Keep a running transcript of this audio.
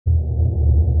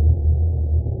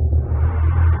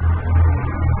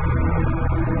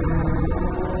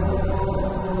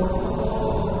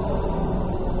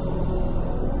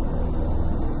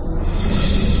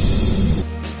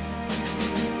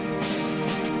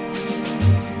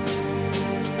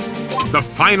The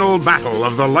final battle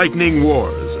of the Lightning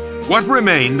Wars. What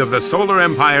remained of the Solar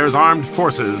Empire's armed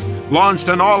forces launched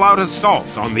an all-out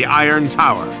assault on the Iron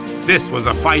Tower. This was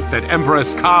a fight that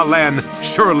Empress Qa-Len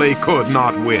surely could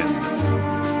not win.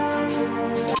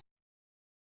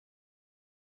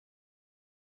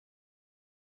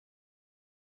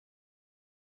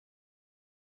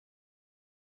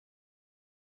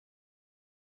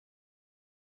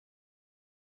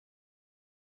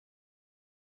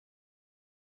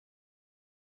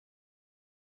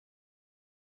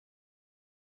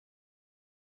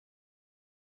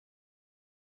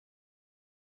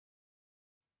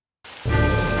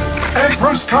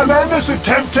 Empress Qa-Len is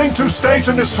attempting to stage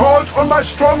an assault on my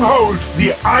stronghold,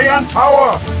 the Iron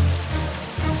Tower!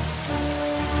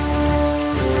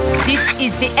 This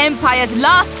is the Empire's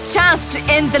last chance to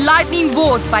end the Lightning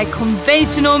Wars by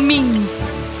conventional means.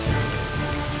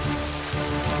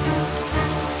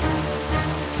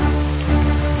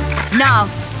 Now,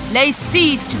 lay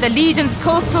siege to the Legion's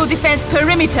coastal defense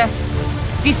perimeter.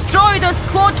 Destroy those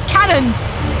quad cannons!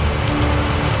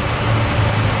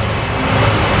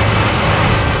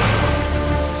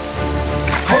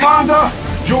 Commander,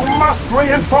 you must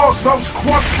reinforce those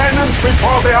quad cannons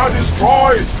before they are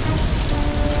destroyed!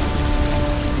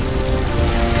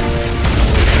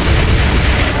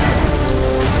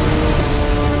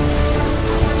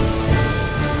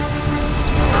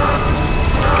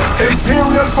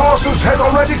 Imperial forces had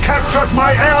already captured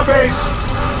my airbase!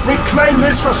 Reclaim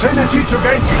this facility to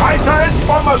gain fighter and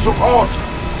bomber support!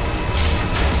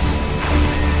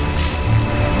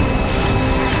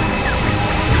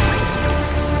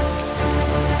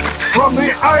 From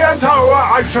the Iron Tower,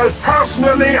 I shall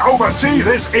personally oversee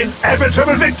this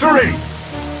inevitable victory!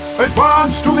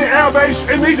 Advance to the airbase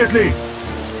immediately!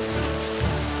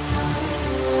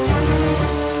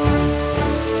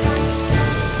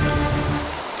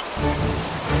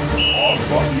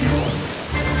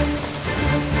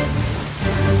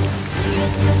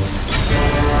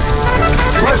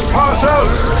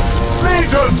 Trespassers!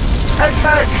 Legion!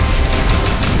 Attack!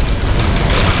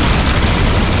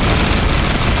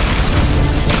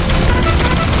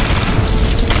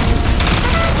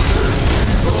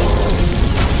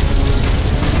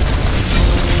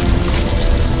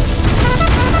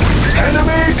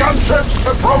 Enemy gunships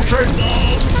approaching!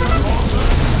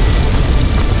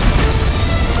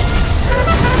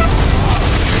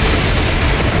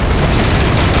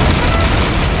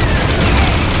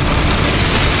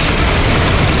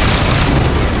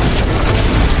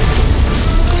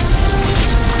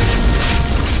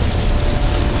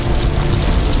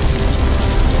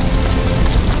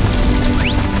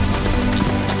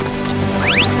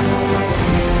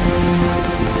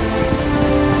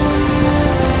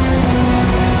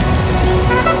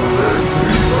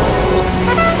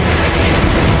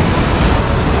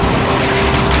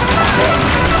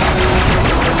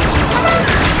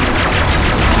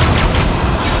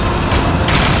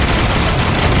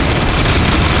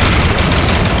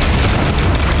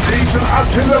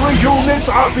 Artillery units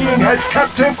are being held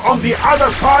captive on the other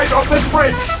side of this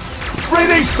bridge!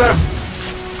 Release them!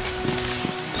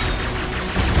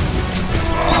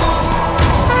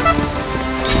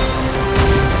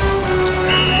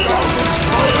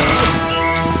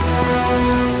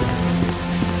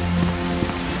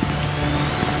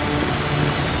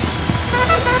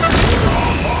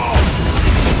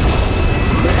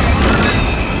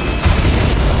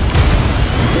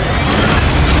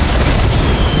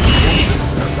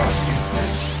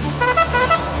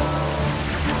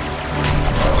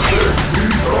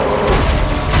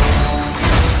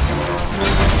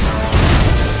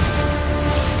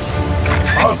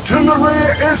 Artillery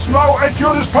is now at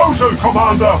your disposal,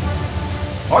 Commander!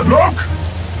 And look!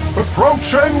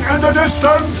 Approaching in the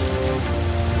distance!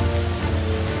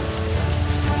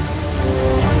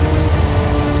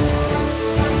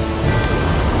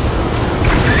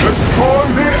 Destroy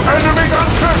the enemy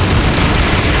gunships!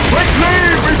 Quickly,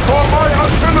 before my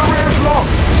artillery is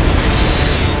lost!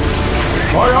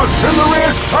 My artillery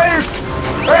is safe!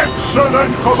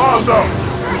 Excellent, Commander!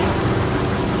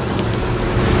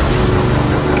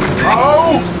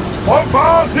 Now,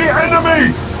 bombard the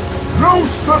enemy!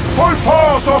 Loose the full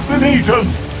force of the Legion!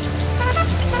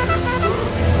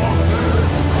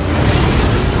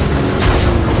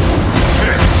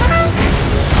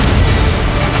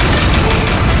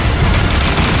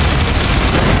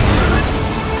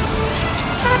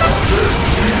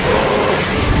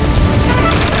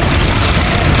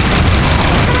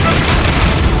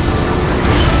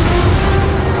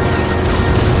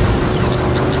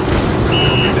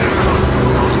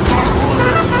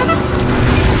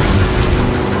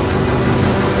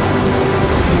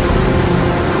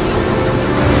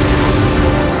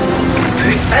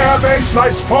 base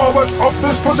lies forward of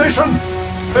this position.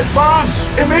 Advance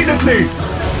immediately.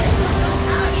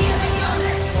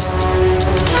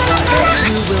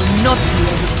 You will not be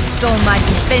able to storm my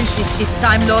defenses this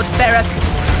time, Lord Ferrok.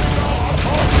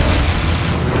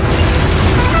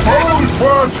 Bold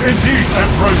words indeed,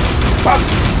 Empress, but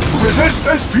to resist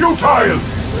is futile.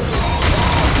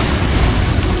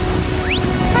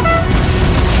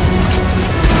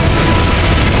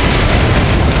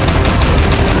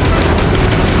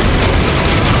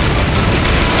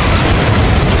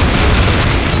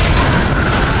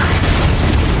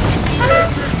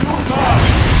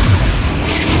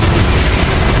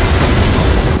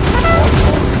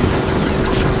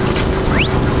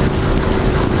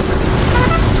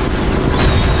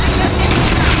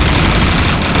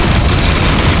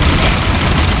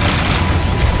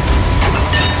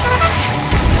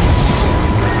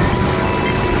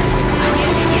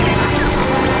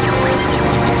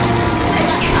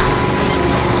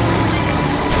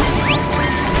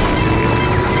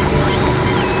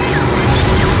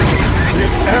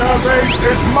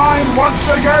 Is mine once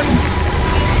again!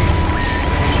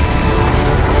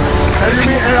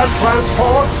 Enemy air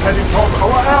transports heading towards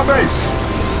our airbase!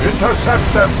 Intercept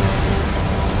them!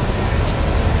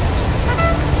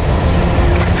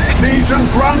 Legion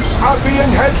grunts are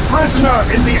being held prisoner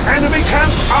in the enemy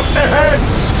camp up ahead!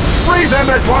 Free them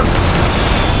at once!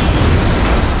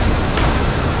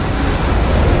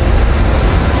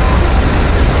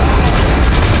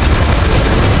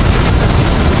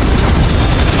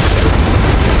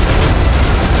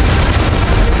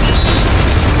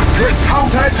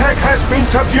 Counterattack has been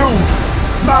subdued.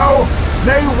 Now,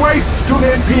 lay waste to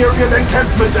the Imperial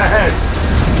encampment ahead.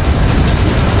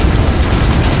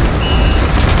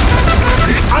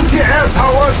 The anti-air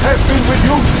towers have been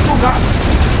reduced to dust.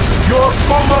 Your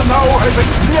bomber now has a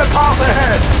clear path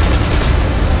ahead.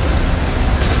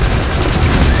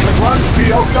 The grunt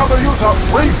BWs are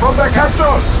free from their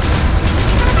captors.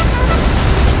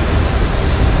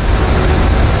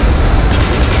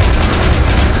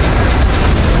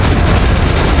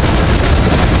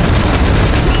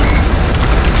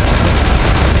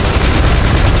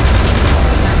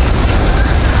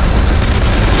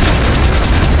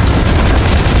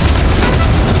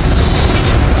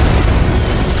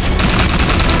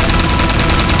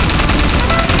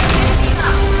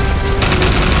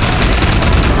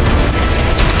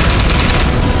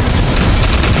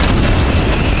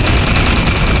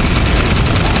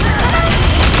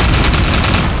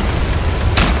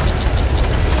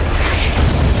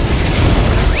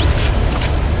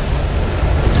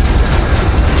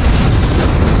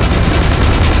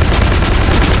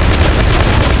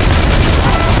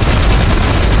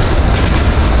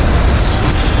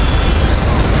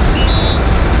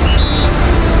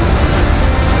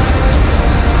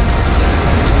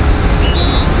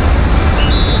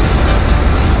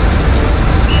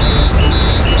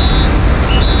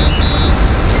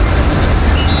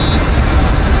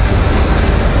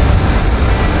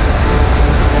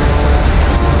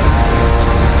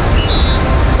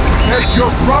 Your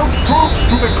ground troops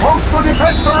to the coastal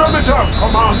defense perimeter,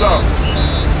 Commander!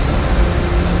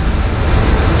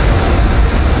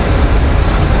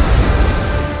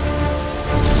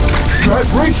 You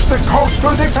have reached the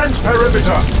coastal defense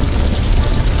perimeter.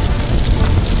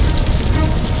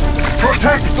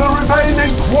 Protect the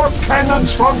remaining quad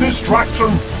cannons from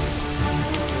destruction.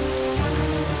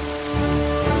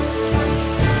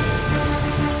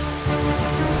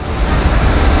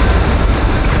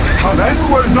 Qa-Len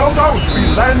will no doubt be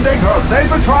landing her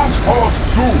naval transport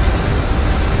soon.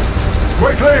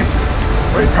 Quickly,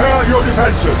 prepare your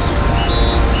defenses.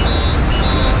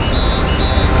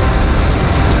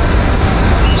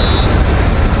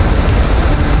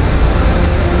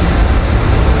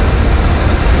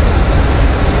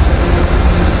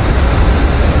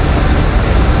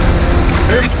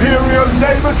 Imperial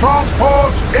naval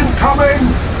transports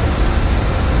incoming!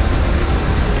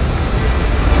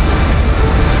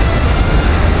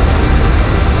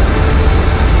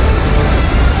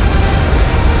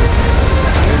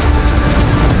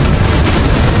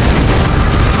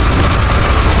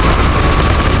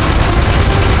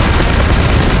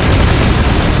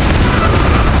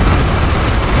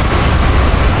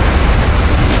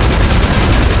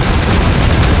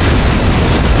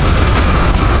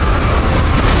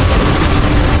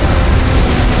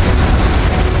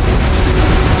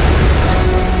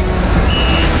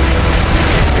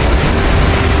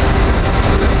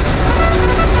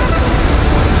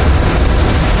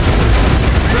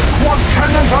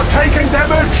 Taking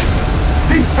damage!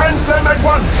 Defend them at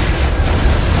once!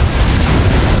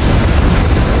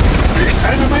 The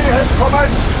enemy has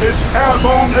commenced its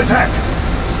airborne attack!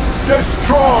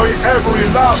 Destroy every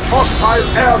last hostile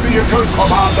air vehicle,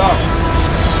 Commander!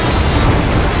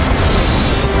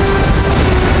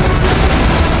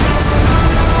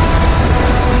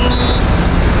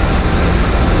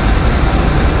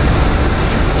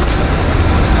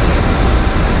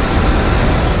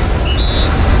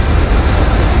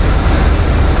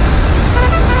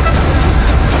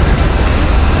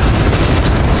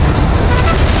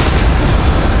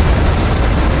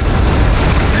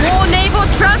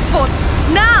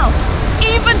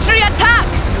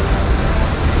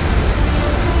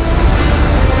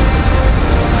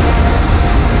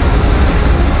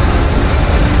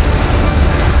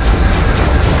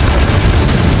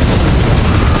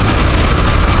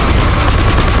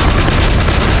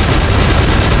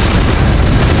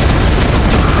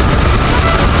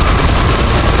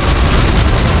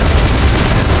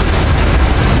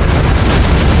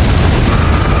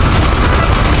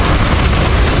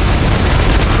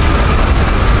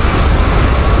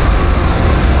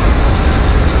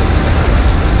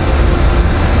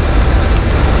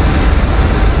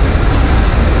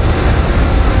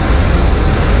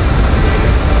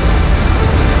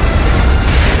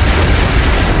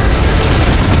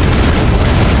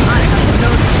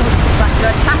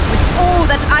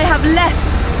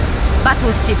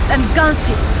 Battleships and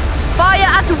gunships. Fire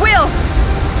at will!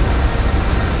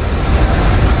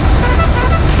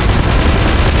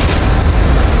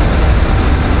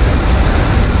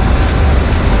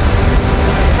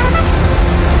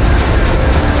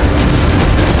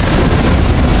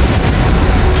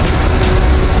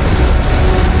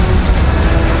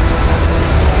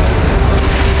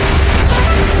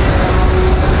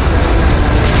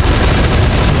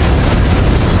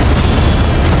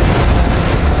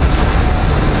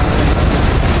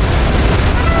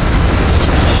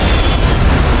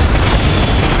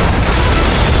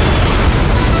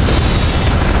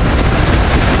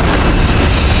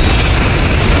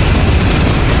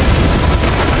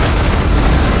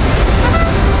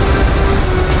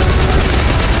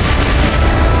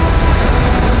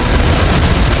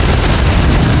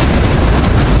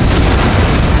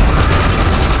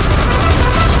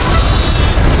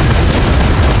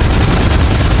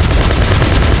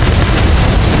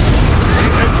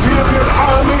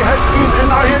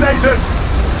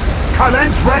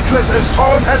 Qa-Len's reckless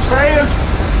assault has failed!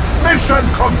 Mission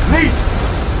complete!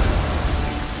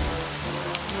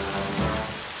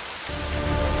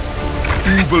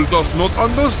 Ubel does not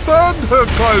understand, Herr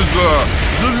Kaiser!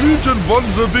 The Legion won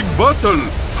the big battle!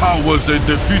 How was they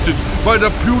defeated by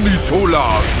the puny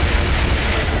Solars?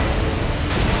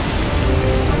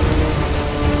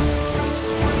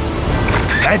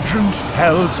 Legend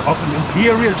tells of an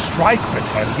Imperial strike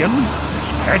battalion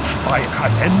dispatched by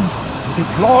Qa-Len to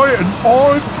deploy an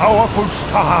all-powerful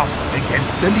staff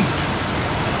against the Legion.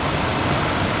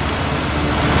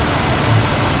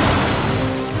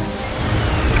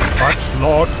 But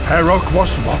Lord Ferrok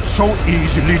was not so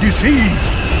easily deceived,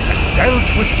 and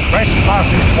dealt with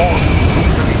trespassing forces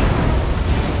brutally.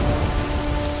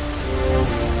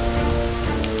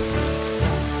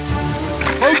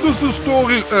 How does the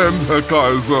story end, Herr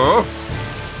Kaiser?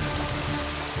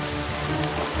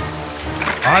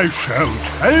 I shall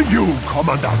tell you,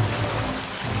 Commandant.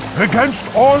 Against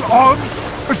all odds,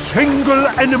 a single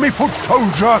enemy foot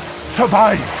soldier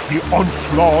survived the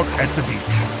onslaught at the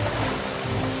beach.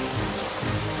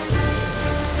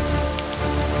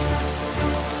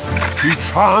 He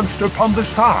chanced upon the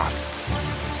staff.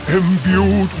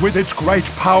 Imbued with its great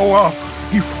power,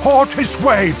 he fought his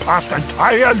way past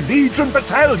entire Legion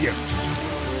battalions.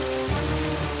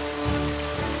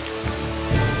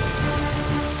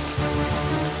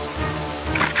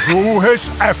 Through his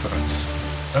efforts,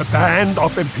 a band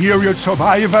of Imperial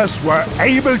survivors were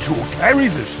able to carry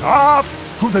the staff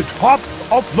to the top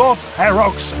of Lord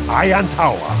Ferrok's Iron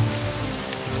Tower.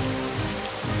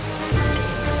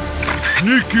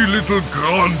 Sneaky little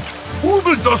grunt!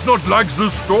 Ubel does not like the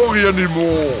story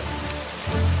anymore!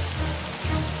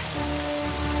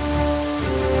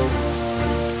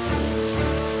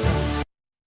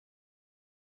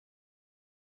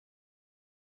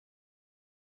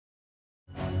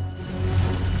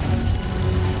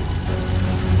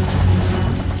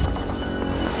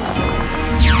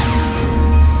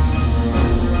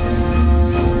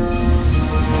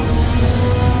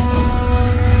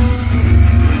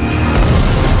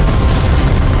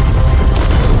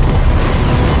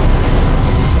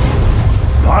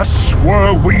 Thus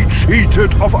were we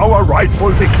cheated of our rightful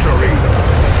victory.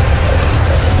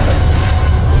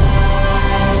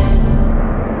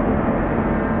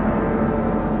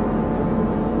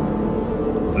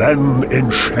 Then,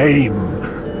 in shame,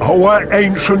 Our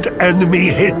ancient enemy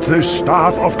hid the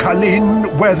Staff of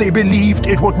Qa-Len where they believed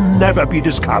it would never be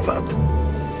discovered.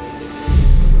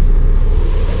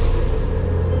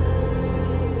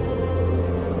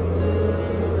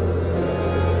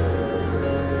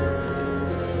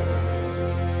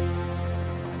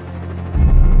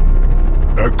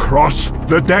 Across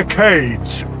the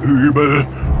decades, Ubel,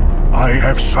 I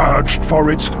have searched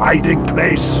for its hiding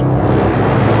place.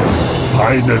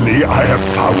 Finally, I have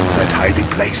found that hiding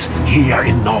place here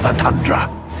in Northern Tundra.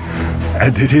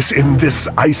 And it is in this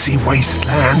icy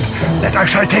wasteland that I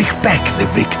shall take back the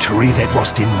victory that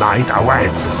was denied our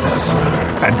ancestors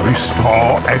and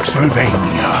restore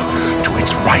Exylvania to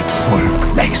its rightful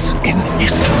place in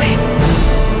history.